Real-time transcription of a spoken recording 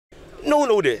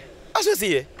No de.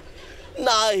 Associé.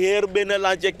 Na hier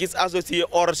binnenlandje kies associé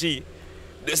orgie.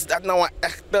 Dus dat nou een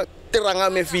echte teranga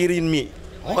me 4 in me.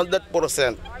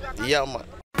 100%. Ja man.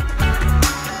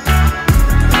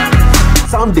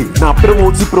 Sande, na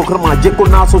promotieprogramma je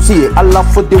kon associëren alla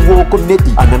voor de woko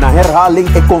neti. En na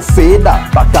herhaling e kon veda,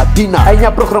 bakadina. En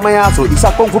ja programma ja zo, isa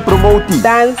kon voor promotie.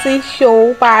 Dansen,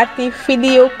 show, party,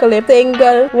 videoclip,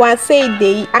 single, one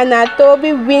CD.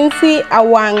 Anatobi winsi a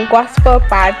one gospel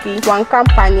party, one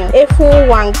campagne. Efu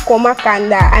one koma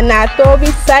kanda.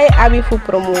 Anatobi sai abi fu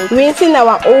promote. Winsi na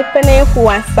one opening fu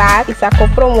one start, isa ko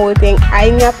promoting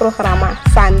ainya programma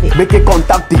Sande. Meke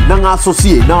contacti, nang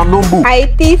associé, na nombu.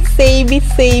 IT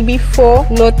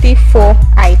CB4 Noti 4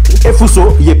 IT.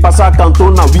 Efuso, je passa kanto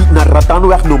na wi na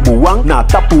ratanweg no buwang na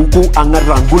tapuku ang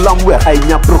rangulamweg ay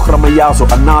nya programa yaso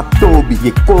Anatobi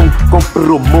je kon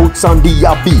promote Sandi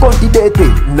yabi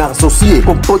kontidete na associé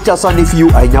kon pocha Sande fiu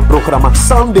ay nya programa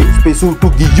Sande special to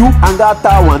giyu anga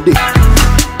tawande.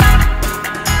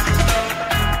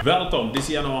 Welkom, dit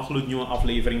is nog een gloednieuwe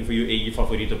aflevering voor je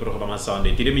favoriete programma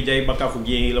Sande. Tide mi jay baka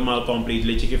fugi helemaal compleet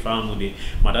letje ke famudi.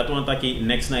 Maar dat want aki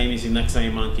next na emisi next na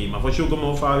manki. Maar voor shugo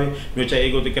mo fawe, mi cha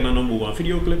ego te kana number one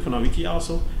videoclip van wiki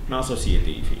also na Associate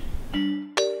TV.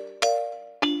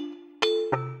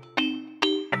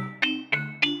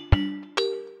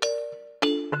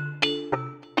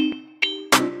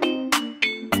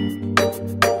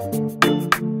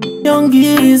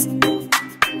 Youngies,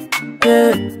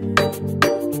 yeah.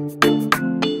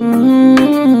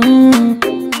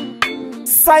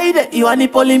 Side, you want to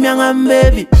pull him young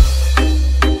baby.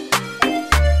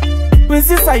 We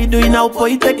see side doing now,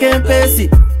 boy, take a pesi.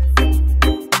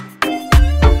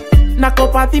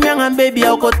 Nako party young baby,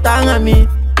 I'll go tanga me.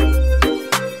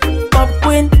 Pop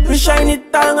queen, we shine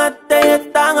it tanga, te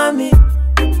tanga me.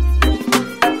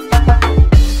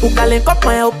 Ukale kop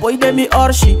my boy, de mi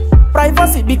orshi.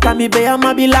 Privacy become me be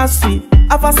ama be last week.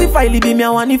 Afasi file be me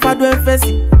one if I do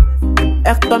fesi.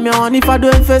 Ekto me one if I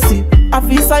do fesi.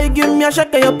 Afisa you give me a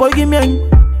check your boy give me a.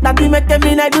 That me make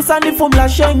me na do Sande from la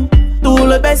chaîne. Tout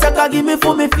le baisse ka give me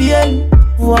for me fiel.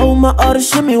 Wow ma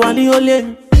orshi me wani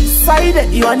olen. Side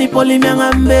you wani poli me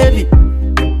ngam baby.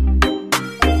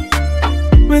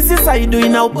 We see side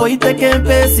doing now boy take a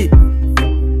pesi.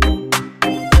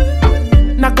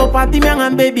 Nako party me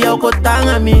ngam baby au ko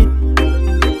tanga mi.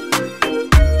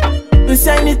 You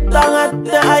say ni tanga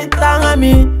te ai tanga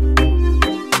mi.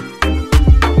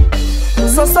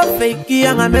 So fake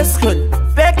yang a mesken.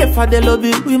 Fake for the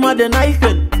lobby we more than I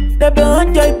can. They be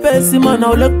enjoy pesi man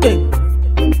now looking.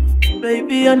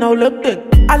 Baby I now looking.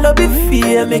 I love it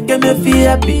fear make me feel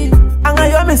happy. Anga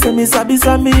yo me say me sabi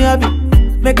happy.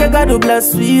 Make a God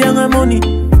bless we and money.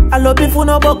 I love it for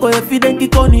no boko if you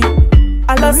denki koni.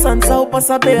 Ala sansa o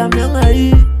pasa be am yang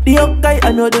ai. Di okai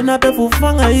I know do na be fu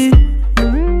fanga ai.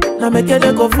 Na make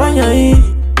de ko fanya ai.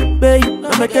 Baby, na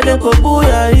make de ko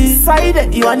buya ai.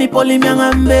 Side you ani poli mi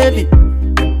ngam baby.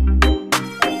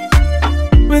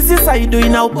 We see side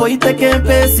doing now boy take a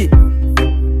pesi.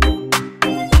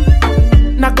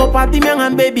 Nako party mi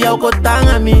ngam baby au ko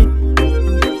tanga mi.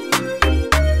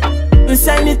 We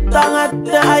say ni tanga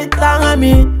te ai tanga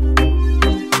mi.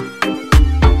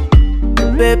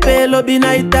 Pepe lobby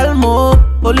na itelmo.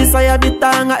 Polisa ya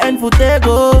bitanga en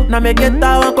futego. Na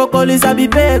meketa wako kolisa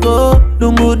bipego.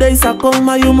 Lungu de isa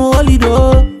koma yumo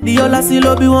holido. Diola si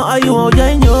lobby wan ayu wan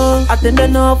janyo. Atende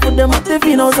no for the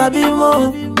matifino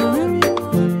sabimo.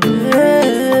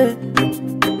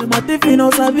 The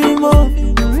matifino sabimo.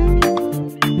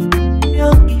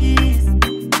 Youngies,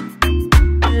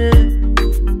 yeah.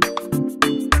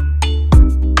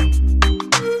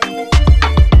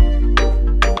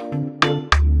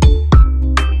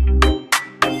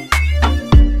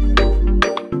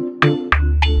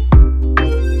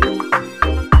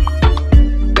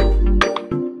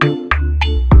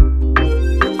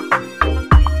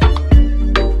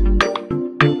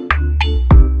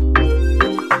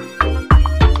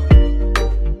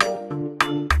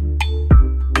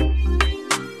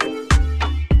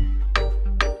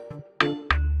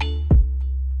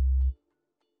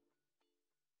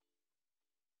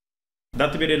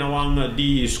 Dat weer in een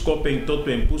die skopping tot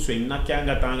een poeswing. Na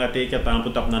kanga tanga teken aan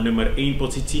put op naar nummer 1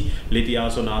 positie. Let je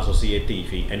also naar Associate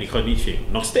TV. En ik ga niet veel.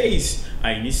 Nog steeds.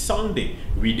 Hij is Sande.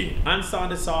 Wie dit?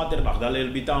 Aanstaande zaterdag. Dat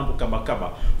leel bitaan op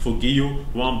kabakaba. Voor Gio.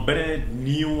 Een brand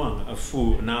nieuw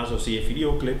voor na Associate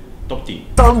videoclip. Top 10.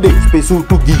 Sande special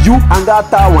to giyu anga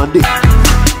tawande.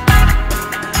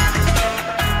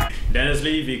 Dennis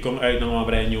Levy komt uit naar een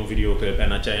brand nieuwe videoclip en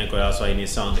dat jij een zo in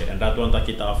Sande en dat want dat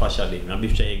kita afashade. Dan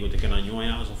blijf jij goed te kunnen nieuwe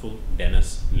jaar zo voor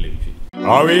Dennis Levy.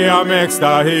 Oh we are make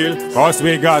star hill, cause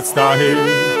we got star hill.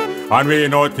 And we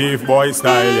no thief boy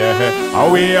style, yeah.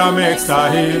 And we a make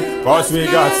style, cause we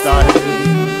got style.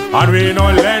 And we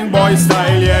no lend boy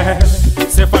style, yeah.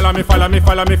 Say follow me, follow me,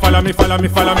 follow me, follow me, follow me,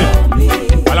 follow me.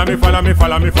 Follow me, follow me,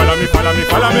 follow me, follow me, follow me,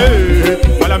 follow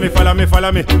me. Follow me, follow me,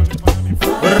 follow me.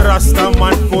 Rasta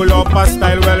man full up a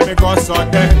style, well me go so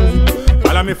then.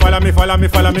 Follow me, follow me, follow me,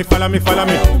 follow me, follow me, follow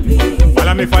me.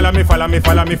 Follow me, follow me, follow me,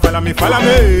 follow me, follow me, follow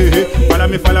me. Follow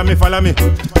me, follow me, follow me.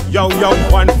 Yo, yo,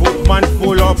 1 foot man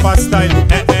full up a style.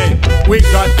 Hey, hey, we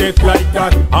got it like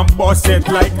that and boss it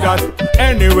like that.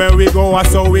 Anywhere we go,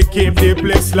 so we keep the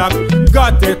place locked.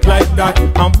 Got it like that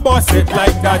and boss it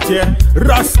like that, yeah.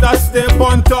 Rasta step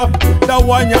on top, that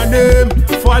one your name.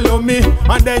 Follow me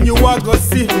and then you are go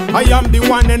see. I am the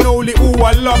one and only who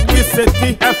will lock this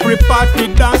city. Every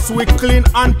party dance we clean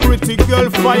and pretty girl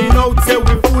find out say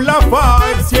we full of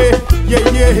vibes, yeah, yeah,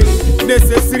 yeah.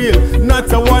 This is real, not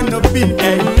a wannabe,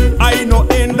 eh. I no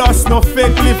endorse no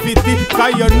fake lifity,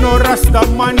 cause you know Rasta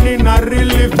man in a real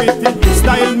lifity.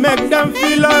 Style make them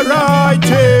feel alright,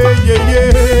 yeah, yeah,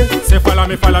 yeah. Say follow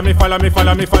me, follow me, follow me,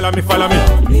 follow me, follow me, follow me.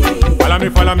 Follow me,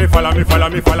 follow me, follow me, follow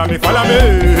me, follow me, follow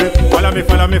me. Follow me,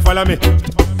 follow me, follow me.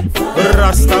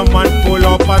 Rasta man pull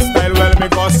up a style, well me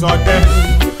go so there.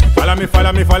 Follow me,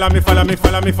 follow me, follow me, follow me,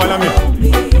 follow me, follow me.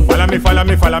 Follow me, follow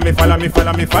me, follow me, follow me,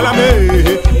 follow me, follow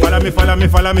me. Follow me, follow me,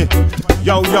 follow me.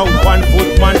 Yo, yo, 1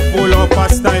 foot man full up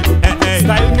a style. Eh, eh.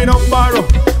 Style me no borrow.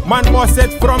 Man boss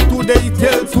it from today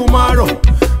till tomorrow.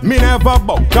 Me never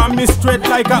bow, come me straight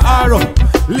like a arrow.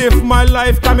 Live my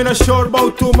life, come me no sure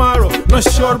about tomorrow. No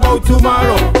sure about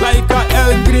tomorrow, like a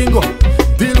El Gringo.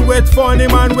 Deal with funny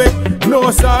man with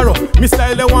no sorrow. Me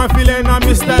style the one feeling and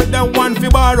me style the one fi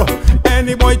borrow.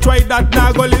 Any boy try that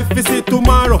now go live fi see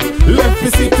tomorrow. Live fi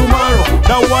see tomorrow,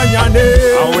 that one your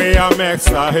name. And we a make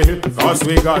style, cause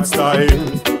we got style.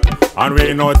 And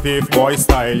we no thief boy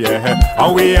style, yeah.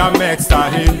 And we a make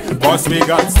style, cause we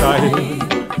got style.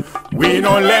 We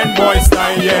no lend boy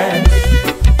style, yeah.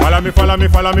 Follow me, follow me,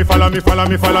 follow me, follow me, follow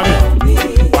me, follow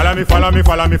me. Follow me, follow me,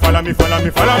 follow me, follow me, follow me,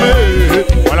 follow me.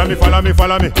 Follow me, follow me,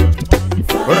 follow me.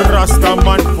 Rasta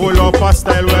man full up a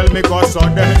style, well me go so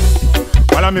there.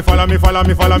 Follow me, follow me, follow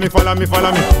me, follow me, follow me,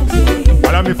 follow me.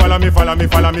 Follow me, follow me, follow me,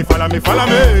 follow me, follow me, follow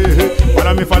me.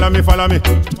 Follow me, follow me, follow me.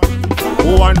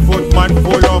 1 foot man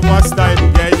full up a style,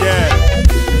 yeah,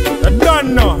 yeah. You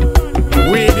don't know.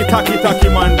 We the taki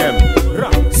man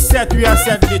them. Set we are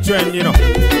set the trend, you know.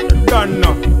 You don't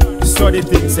know. So the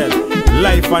thing said,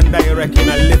 life and direct in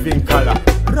a living color.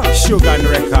 Sugar and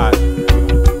record.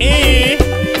 Eh?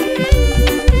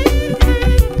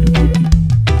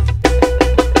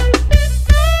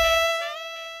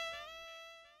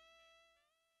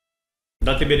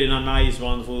 Dat is een nice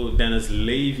one voor Dennis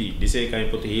Levy. Die zei kan je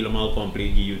pot helemaal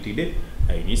compleet GUTD.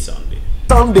 Hij niet Sande.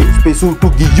 Sande, special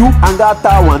to Giyu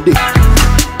Angata one day.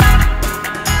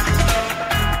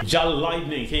 Jal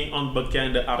Lightning, geen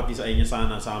onbekende artiest in je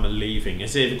samenleving. En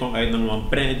ze komt uit naar een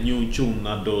brand new tune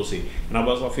naar Doze. En dat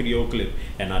was een videoclip.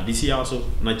 En na die jaar zo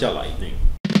naar Jal Lightning.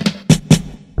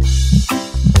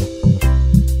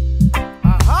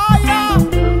 Aha, ja!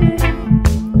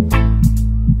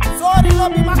 Sorry,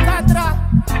 lobby macadra.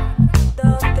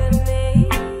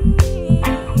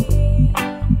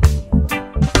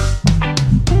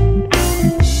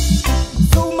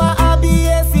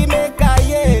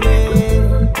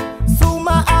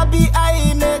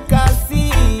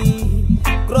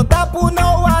 Tapu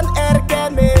no one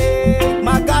erken me,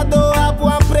 magado apu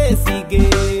an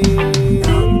presige.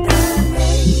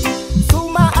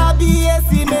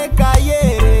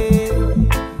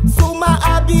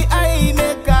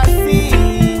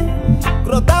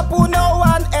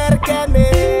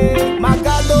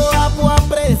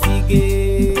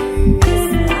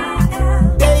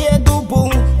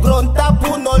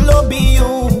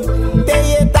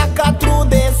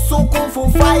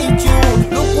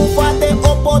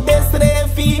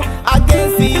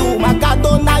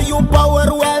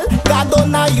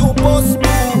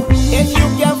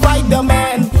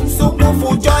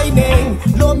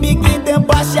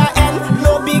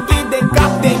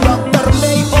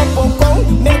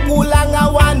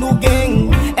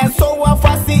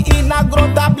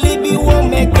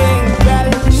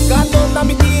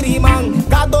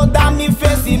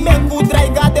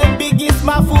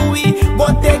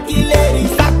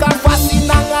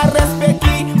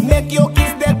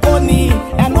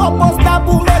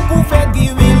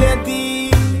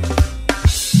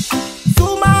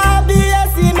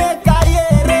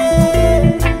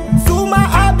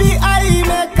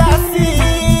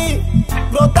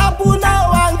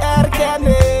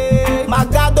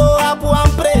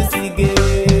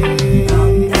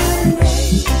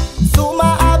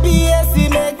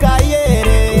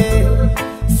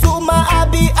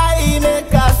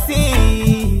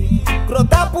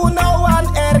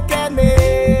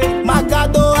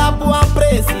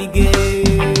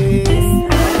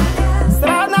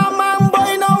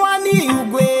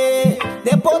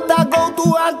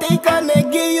 to and take a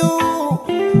negi you.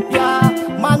 Ja,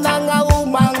 mananga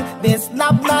umang, de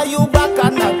snap na you baka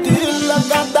natuurlijk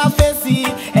gata fesi.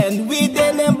 En wie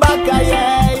den baka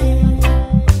jij.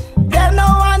 Den no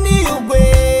wani you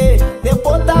gwe, de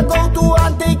pota go to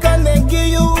and take a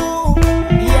negi you.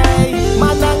 Yeah,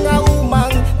 mananga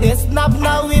umang, de snap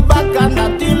na we baka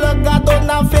natuurlijk gata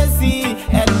na fesi.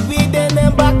 En wie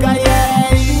den baka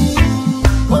jij.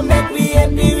 Come make we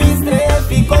happy, we straight.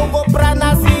 Congo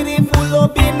prana siri full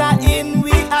up in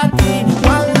we ati.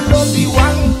 One lobby,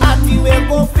 one ati. We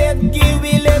go fet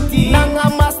kiwi leti. Nanga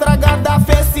mastra gada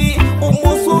fesi.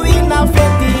 Umusu ina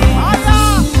feti.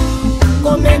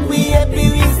 Come make we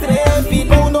happy, we straight.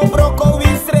 Congo broko we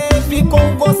straight.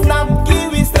 Congo snap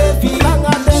kiwi straight.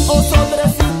 Nanga de osodre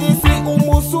city si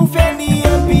umusu feni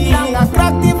happy. Nanga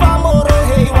crack di famoro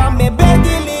hey wa me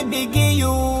bedili bigi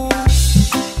you.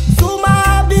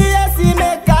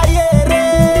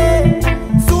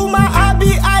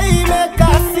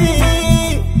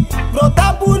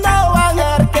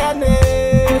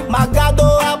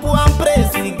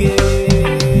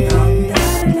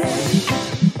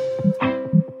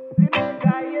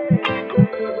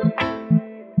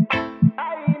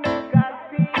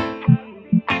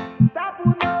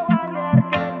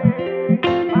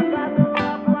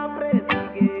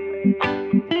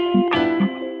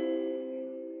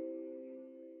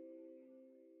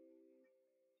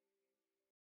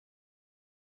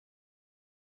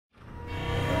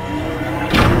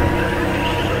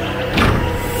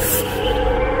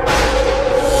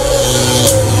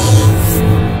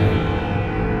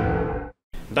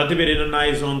 Dat is weer een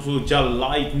nice one voor Ja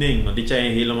Lightning, want dit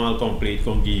zijn helemaal compleet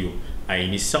van Giyu. Hij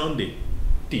is Sande.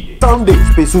 Sande,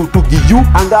 special to Giyu,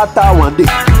 Angata Wande.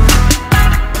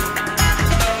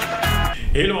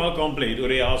 Helemaal compleet.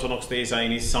 Urea is nog steeds hij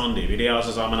is Sande. Urea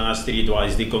is samen naar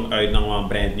Streetwise, die komt uit naar een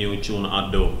brand new tune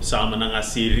Ado. Samen naar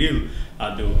Cyril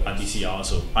Ado, Adisi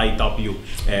also. I tap you.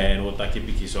 En wat ik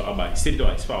heb zo abai.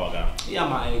 Streetwise, Pawaga. Ja,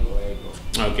 maar ego.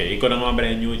 Oké, ik kon een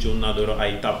brand new tune naar door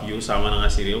I tap you samen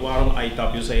naar Cyril. Waarom I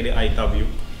tap you? Zei je I tap you?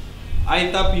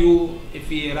 I tap you, if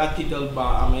je raad titel ba,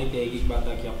 aan mij denk ik dat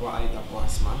ik op I tap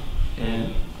was man. En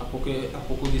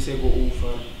apoko die zeggen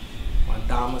over. Want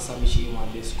dames zijn misschien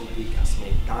wat discotheek als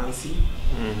mij dansen.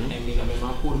 En ik heb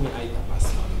mijn voor me I tap was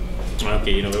man. Oké,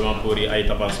 je hebt voor je I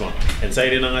tap was man. En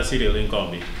zei je dan naar Cyril in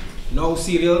combi? Nou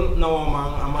Cyril, nou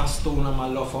ama stone ama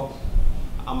love up.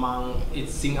 Amang it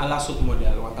sing ala soort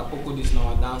model, want apoko dis nou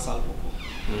dans al poko.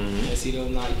 En Cyril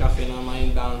na ik heb na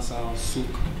mijn dans al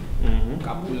zoek.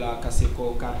 Kabula,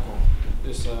 kaseko, karko.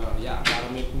 Dus ja,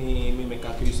 daarom heb ik me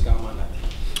kakruis kaman dat.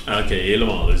 Oké,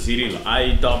 helemaal. Dus Cyril,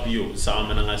 I tap you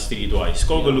samen naar Streetwise.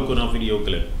 Kom we lopen naar een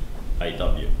videoclip. I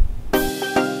tap you.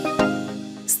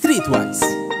 Streetwise,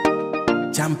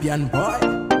 champion boy.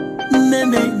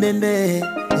 Me.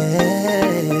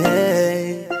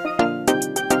 Hey.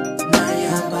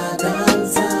 Naya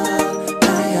badanza.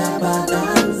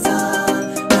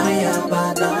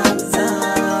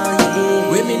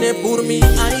 Women pour me,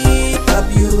 I tap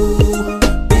you.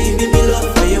 Baby, me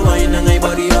love for you wine and I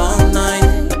body all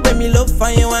night. Baby, me love for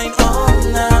you wine all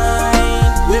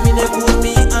night. Women pour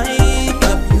me, I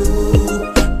tap you.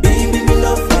 Baby, me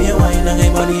love for you wine and I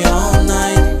body all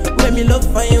night. Baby, me love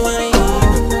for you wine.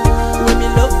 Baby, me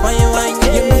love for you wine.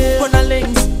 You move on the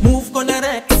links, move on the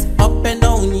rex, up and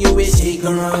down you will shake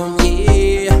around,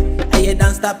 yeah. And you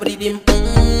dance tap rhythm,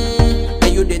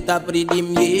 you the top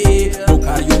rhythm, yeah.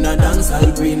 Bokar you na dance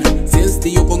all queen. Since the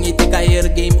you kong itik a air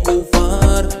game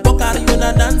over. Bokar you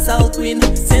na dance all queen.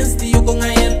 Since the you kong a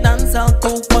air dance all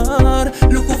over.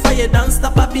 Look hoe van je dans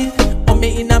tap a bit. Om me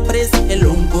in a press en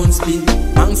long kon spin.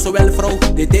 Mang so wel vrouw,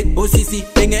 de tek posisi.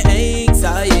 Dingen eik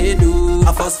sa je do.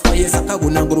 A fast van je saka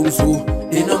guna grung so.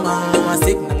 They no man, no man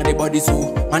sick na the body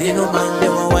so. Man they no man, they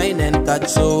want wine and touch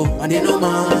so. Man they no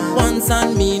man, once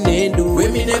and me ne do. We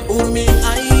me ne pour me,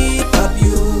 I tap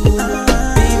you.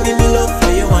 Baby, me love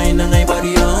for you wine and I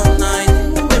body all night.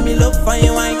 Baby, me love for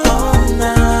you wine all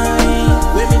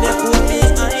night. Baby, me pour me,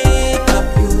 I tap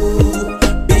you.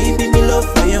 Baby, me love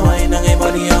for you wine and I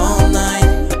body all night.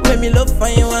 Baby, me love for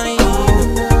you wine.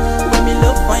 Baby, me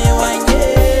love for you wine,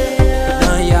 yeah.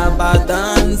 Naya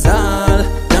badanzal,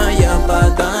 naya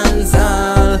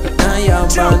badanzal, naya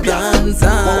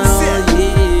badanzal,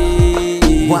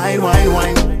 yeah. Wine.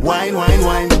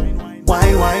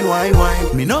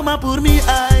 Me no ma pour me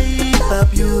I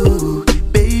tap you.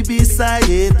 Baby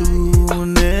say do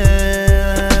ne.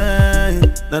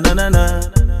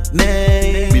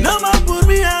 Me no ma pour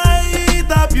me I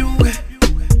tap you.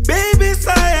 Baby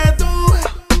say do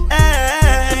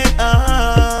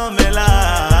me la.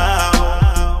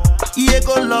 Ie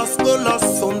go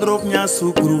los sondro sondrop nya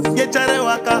sukru. Ye chare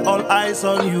waka, all eyes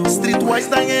on you. Streetwise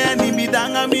tange ani mi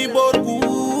danga mi borgu.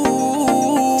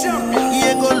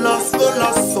 Ye go lost,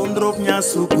 sondrop nya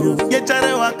sukru. Ye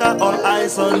chare waka, all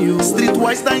eyes on you.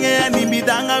 Streetwise tange ani mi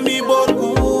danga mi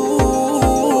borgu.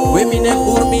 Women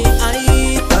for me, I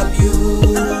love you.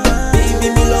 Baby,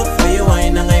 me love for you,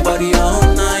 wine and I body all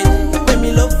night. When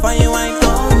me love for you, wine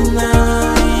all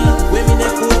night. Women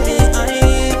for me, I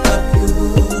love you.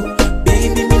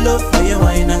 Baby, me love for you,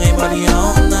 wine and I body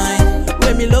all night.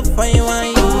 When me love for you,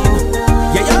 wine.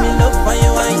 Yeah, yeah, me love for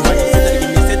you, wine.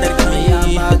 Say that give me,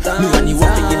 me money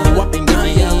whopping, give me whopping, give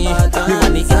me. Me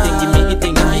money eating, give me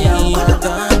eating, give me.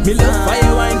 Me love for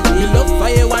you, wine. Me love for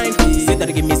you, wine. Say that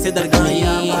give me, say that give me.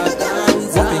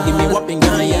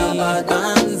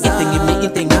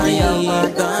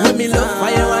 When me love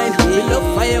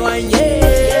fire wine, yeah.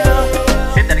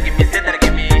 Say that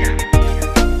give me,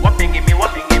 whopping give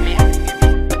me,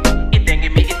 eating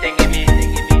give me, eating give me.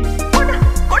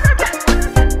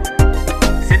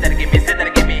 Say that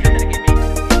give me,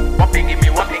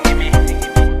 whopping give me,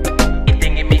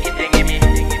 eating give me, eating give me.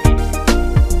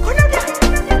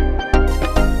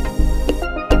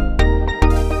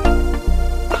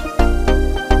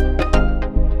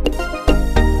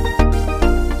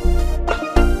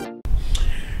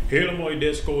 Hele mooie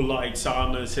disco light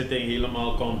samen zitten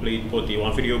helemaal compleet potty.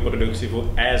 Een videoproductie voor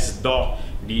S-Dog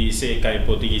die zeker in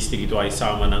potty streetwise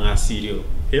samen naar een studio.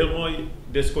 Heel mooi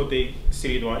discotheek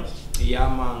streetwise. Ja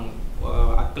man,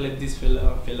 ik clip dit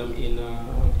film in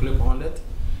Club 100.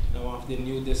 Nou, af de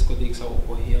nieuwe discotheek zou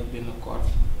ook heel binnenkort.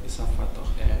 Is dat toch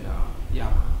en ja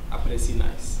man, apprecie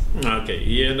nice. Oké,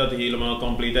 hier dat helemaal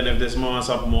compleet. En if this man is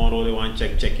up more, they want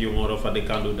check you more of wat they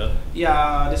kan doen dat.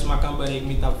 Ja, dus man kan bereik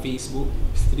me op Facebook,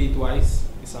 Streetwise.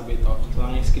 Is dat beter.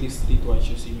 Zolang je schrijft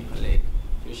Streetwise, je ziet me gelijk.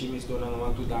 Je ziet me door naar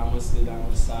de dames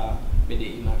staan bij de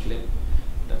in clip.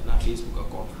 Dat naar Facebook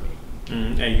account voor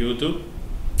mij. En YouTube?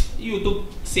 YouTube,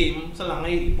 same. Zolang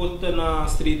je pot naar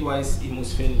Streetwise, je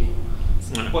moet vinden.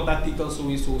 Pot artikel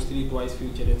sowieso, Streetwise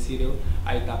Future en Serial.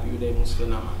 I tap you, je moet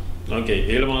vinden man. Oké,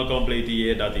 helemaal compleet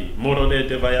hier dat hij. Moro de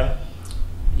te vaya?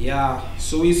 Ja,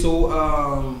 sowieso.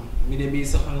 Ik ben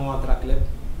bezig met een trackclip.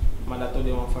 Maar dat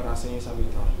is een verrassing is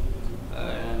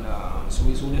en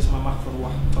sowieso dus maar mag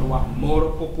verwacht more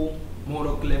poco, more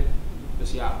clip.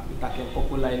 Dus ja, ik heb een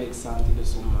poco lijlijk staan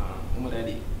dus om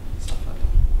ready.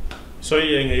 Zo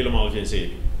je helemaal geen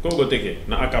serie. Kom go tegen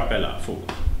naar a cappella voor.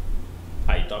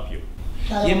 I tap you.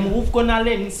 Je move naar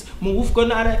links, move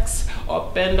naar rechts,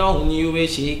 up and down, you will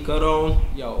shake around.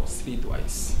 Yo,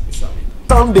 Streetwise, is dat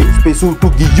het? Sande, special to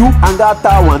Giyu,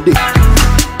 Angata one day.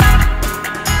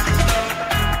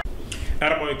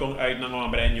 Airboy komt uit naar een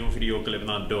brand new videoclip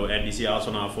naar Do en die zie je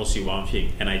zo naar Fossi Wanfing.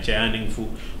 En hij chaining voor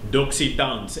Doxy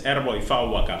Dance, Airboy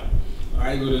Fawaka.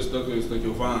 Hij gaat een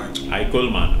stukje van. Hij cool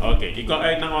man, oké. Ik kom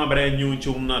uit naar een brand new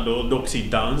tune naar Do Doxy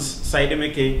Dance. Zei de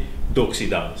me Doxy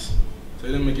Dance.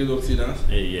 Zei de me Doxy Dance?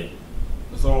 Ja.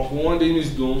 Dat zou gewoon dingen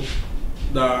is doen.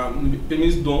 Dat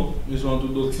is doen, dus want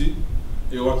to Doxy.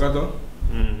 Je wakata.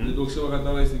 De Doxy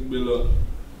wakata is ik wil.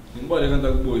 Ik ben een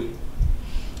dag boy.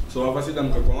 So a fazer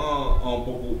dam com um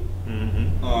pouco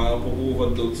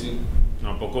over Doxy.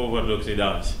 Um pouco over Doxy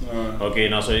Dance. Ok,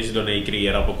 nou zo is het dan een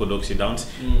creëren een pouco Doxy Dance.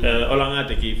 Hoe lang had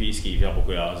ik even schreef een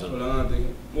pouco ja zo? Hoe lang had ik?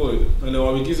 Mooi. En dan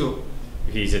wat ik zo.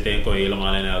 Je zit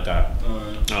helemaal in elkaar.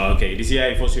 Oké, die zie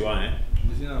jij voor Siwan hè?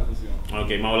 Die zie jij voor Siwan.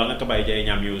 Oké, maar hoe lang heb je in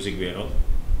je music wereld?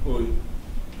 Mooi.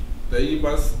 Dat je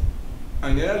pas.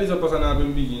 En jij is pas aan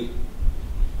het begin.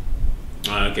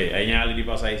 Oké, en jij die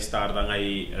pas hij start dan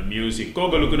hij music.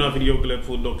 Kom gaan naar videoclip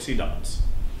voor Doxy Dance.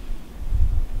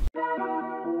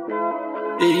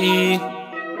 Hey,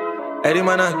 every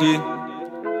man again,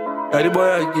 every boy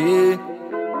again.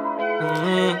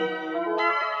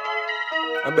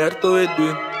 Alberto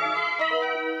Edu.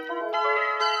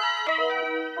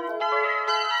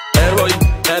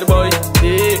 Airboy,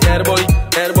 yeah,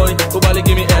 airboy. Kubali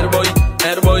give me airboy,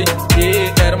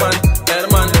 yeah, airman.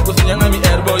 Kusinyanga mi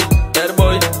airboy,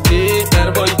 yeah,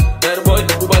 airboy.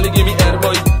 Kubali give me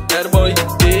airboy,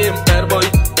 yeah,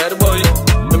 airboy.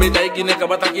 Me taiki ne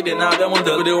kabataki de nada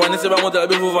model. De one se ba model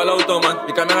be vo vala automan.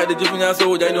 Mi camera de difunya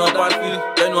so jai no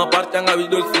party anga we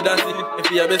Doxy dance.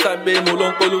 If you be sabe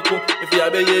molon koluku, if you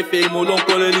be ye fe molon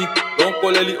koleli. Don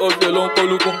koleli of the long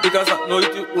koluku because no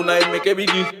it una make a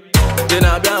biggie. Then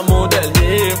I be a model,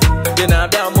 yeah. Then I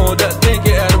be a model, think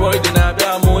it airboy. Then I be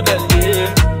a model,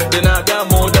 yeah. Then I be a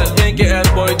model, think it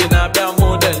airboy. Then I be a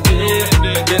model, yeah.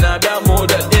 Then I be a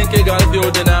model, think it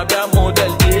girl, then I be a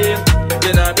model, yeah.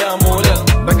 Then I be a model.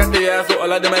 Back at the ass, so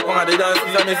all of them I come at the dance.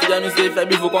 I say if I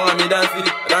before come at me dance.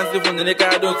 Dance from the neck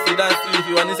I don't see dance. If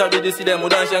you want to see them,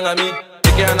 dance young at me.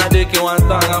 que ana de que one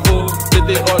tanga fo.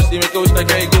 Tete orsi me que o sta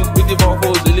kai go. Biti for fo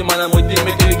zili mana mo ti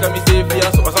me que kami se fia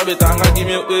so asa betanga give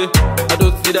me I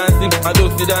don't see dancing, I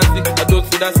don't see dancing, I don't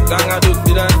see dancing, I don't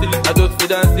see dancing, I don't see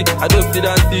dancing, I don't see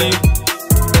dancing.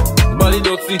 Body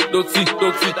doxy, doxy,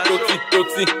 doxy, doxy,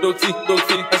 doxy, doxy,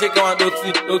 doxy. I say come on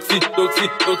doxy, doxy, doxy,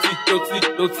 doxy, doxy,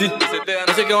 doxy. I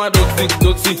say come on doxy,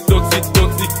 doxy, doxy,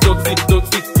 doxy, doxy,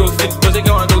 doxy, doxy. I say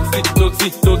come on doxy, doxy,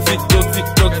 doxy, doxy,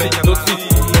 doxy, doxy.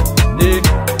 Eh,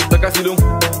 sakasilum,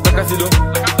 sakasilum,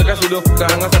 sakasilum,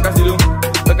 kanga sakasilum,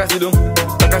 sakasilum,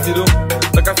 sakasilum,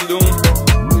 sakasilum.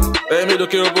 Eh, me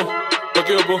dokeobo,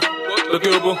 dokeobo,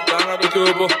 dokeobo, kanga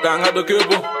dokeobo, kanga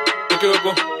dokeobo,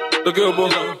 dokeobo, dokeobo.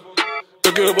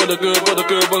 Dokeobo,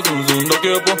 zoom zoom,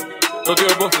 dokeobo,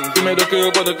 tu me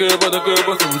dokeobo,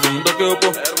 zoom zoom, dokeobo,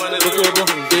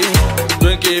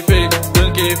 drink it fake,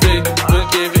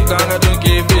 kanga drink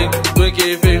it fake, hey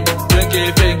me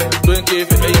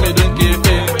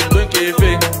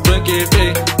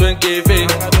drink it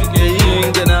fake,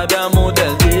 then I be a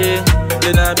model,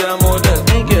 then I be a model,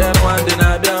 drink it one, then I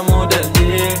be a model,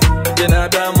 then I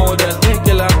be a model, drink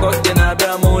it like us, then I be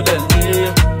a model,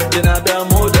 then I be a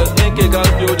model.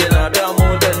 Then I be a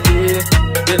model,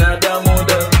 then I be a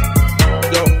model.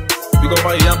 Yo, pick up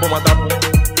my yam for my tap.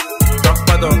 Tap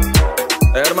pattern.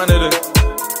 Hermanele,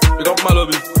 pick up my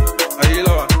lobby. I hear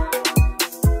lava.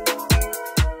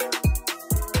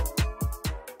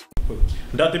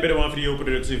 Dat is een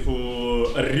videoproductie voor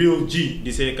Real G.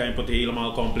 Die zei kan je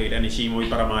helemaal compleet. En ik zie mooi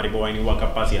para mari boy in waka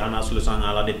passie. Hana sulusang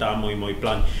ala deta mooi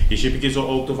plan. Je ziet je zo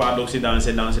ook te vaak ook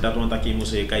dansen dat want ik moet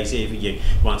zeggen kan je even.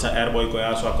 Want zijn airboy ko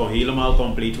ja zo kon helemaal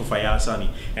compleet voor vaya sani.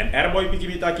 En airboy piki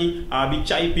bitaki abi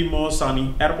chai pimo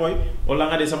sani. Airboy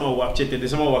olanga de sama wakchete de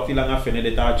sama wakti langa fene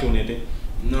de ta chonete.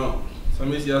 No,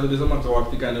 sami si aso de sama ka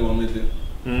wakti kan de wamete.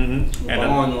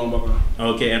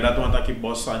 Oké, en dat want ik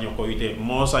bos aan je koite,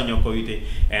 mos aan je koite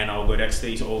en al go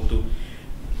rechtstreeks ook toe.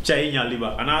 Chainya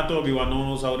liba, anato bi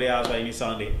wanono saude aso ini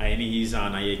Sande, ini hisa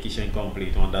na ye kitchen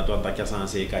complete, want dat want ik san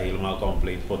zeker helemaal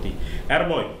complete poti.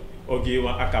 Airboy, oké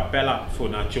wa a cappella voor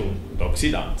na tune,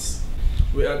 doxy dance.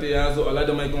 We ate yazo ala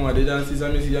de mai kon ade dansi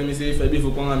sami se fa bi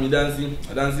fo kon ami dansi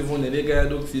dansi fo ne de ga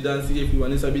doxy dansi e fi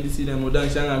wani sabi disi na mo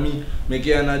dansi ami me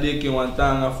ke ana de ke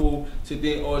wantanga fo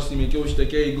c'était aussi me ke o shte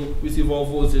ke go we si vo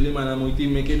fo se lima na mo ti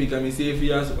me ke bi kami se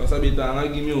fi aso sabi tanga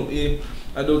gimi o e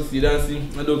adoxy dansi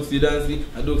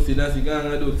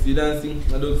ganga adoxy dansi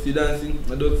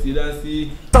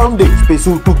Sande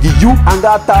special to give you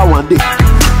angata one day.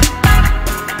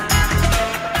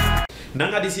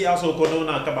 Nanga disi aso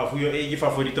konona kaba voor je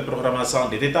favoriete programma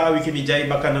Sande. Dit weekend die jij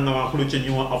bakken nanga een gloedje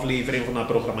nieuwe aflevering van het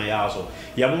programma Yaso.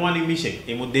 Ja mo wani mission.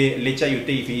 Je moet de lecha je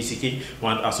TV siki,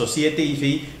 want associate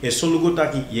TV is solo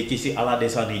gotaki je kisi ala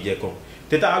desa ni jeko.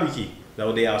 Dit weekend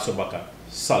dat de Yaso bakken.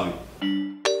 Salut.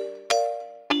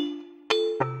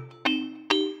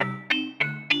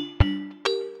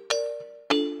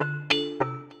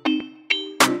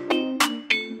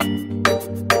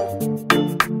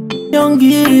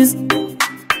 Youngies,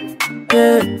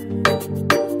 yeah.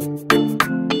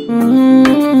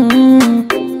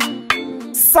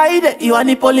 Side, you want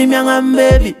to pull him young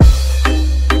baby.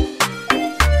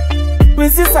 We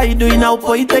see side doing now,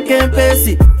 boy, take a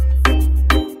pesi.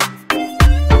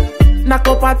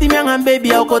 Nako party young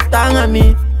baby, I'll go tanga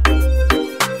me.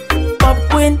 Pop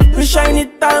queen, we shine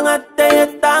it tanga, te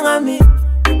tanga me.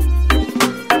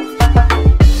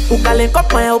 Ukale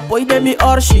kop my boy, de mi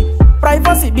orshi.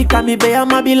 Privacy become me be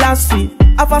ama be last week.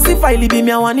 Afasi file be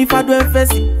me one if I do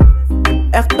enfesi.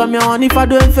 Ekto me one if I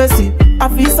do enfesi.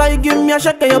 Afisa you give me a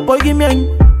shake your boy give me.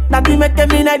 That me make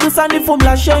me na do sandi for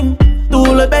la chaîne.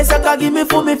 Tout le baisse ka give me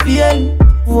for me fien.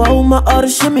 Wow ma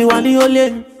orshi me one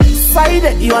yolen.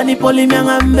 Side you want poli me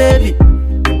ngam baby.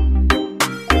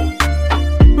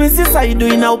 We see side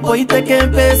do now boy take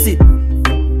empesi.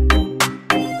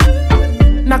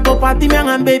 Nako party me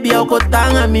ngam baby au ko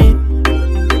tanga mi.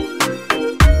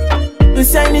 You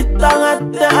say ni tanga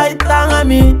te hai tanga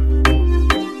mi.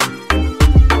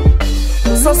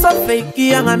 So fake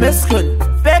yang a mesken.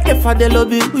 Fake for the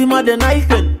lobby we ma den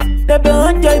icon. They be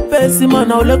enjoy pesi man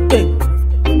now looking.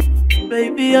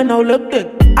 Baby I now looking.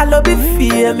 I love it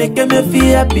fear make me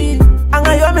feel happy.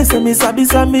 Anga yo me say me sabi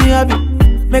happy.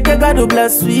 Make a God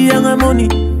bless we anga money.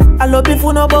 I love it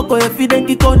for no boko if you denk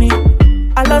ikoni.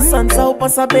 Ala sansa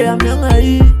upasa be am yang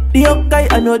ai. Di okai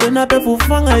ano de na pe fu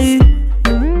fanga ai.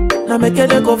 Na meke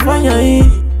de ko fanya hii,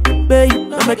 baby.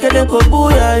 Na meke de ko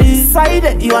buya hii.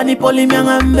 Side, you want poli me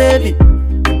ngam baby.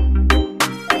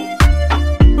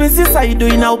 We see side do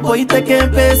now boy take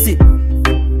empesi.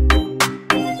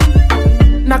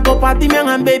 Na ko party me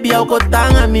ngam baby au ko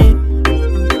tanga mi.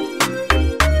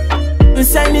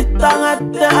 lobby shiny tanga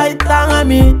te ay tanga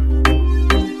mi.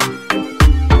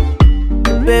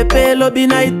 Pepe lobby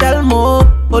na itel mo.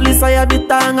 Police ya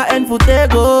bitanga en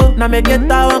futego. Na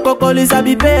meketa wanko kolisa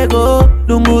bipego.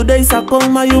 Lungu de isa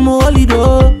koma yumo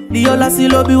holido. Diola si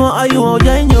lobby wan ayu wan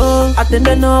janyo.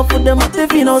 Atende no for the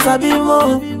matifino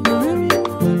sabimo.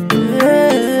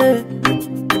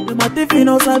 The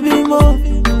matifino sabimo.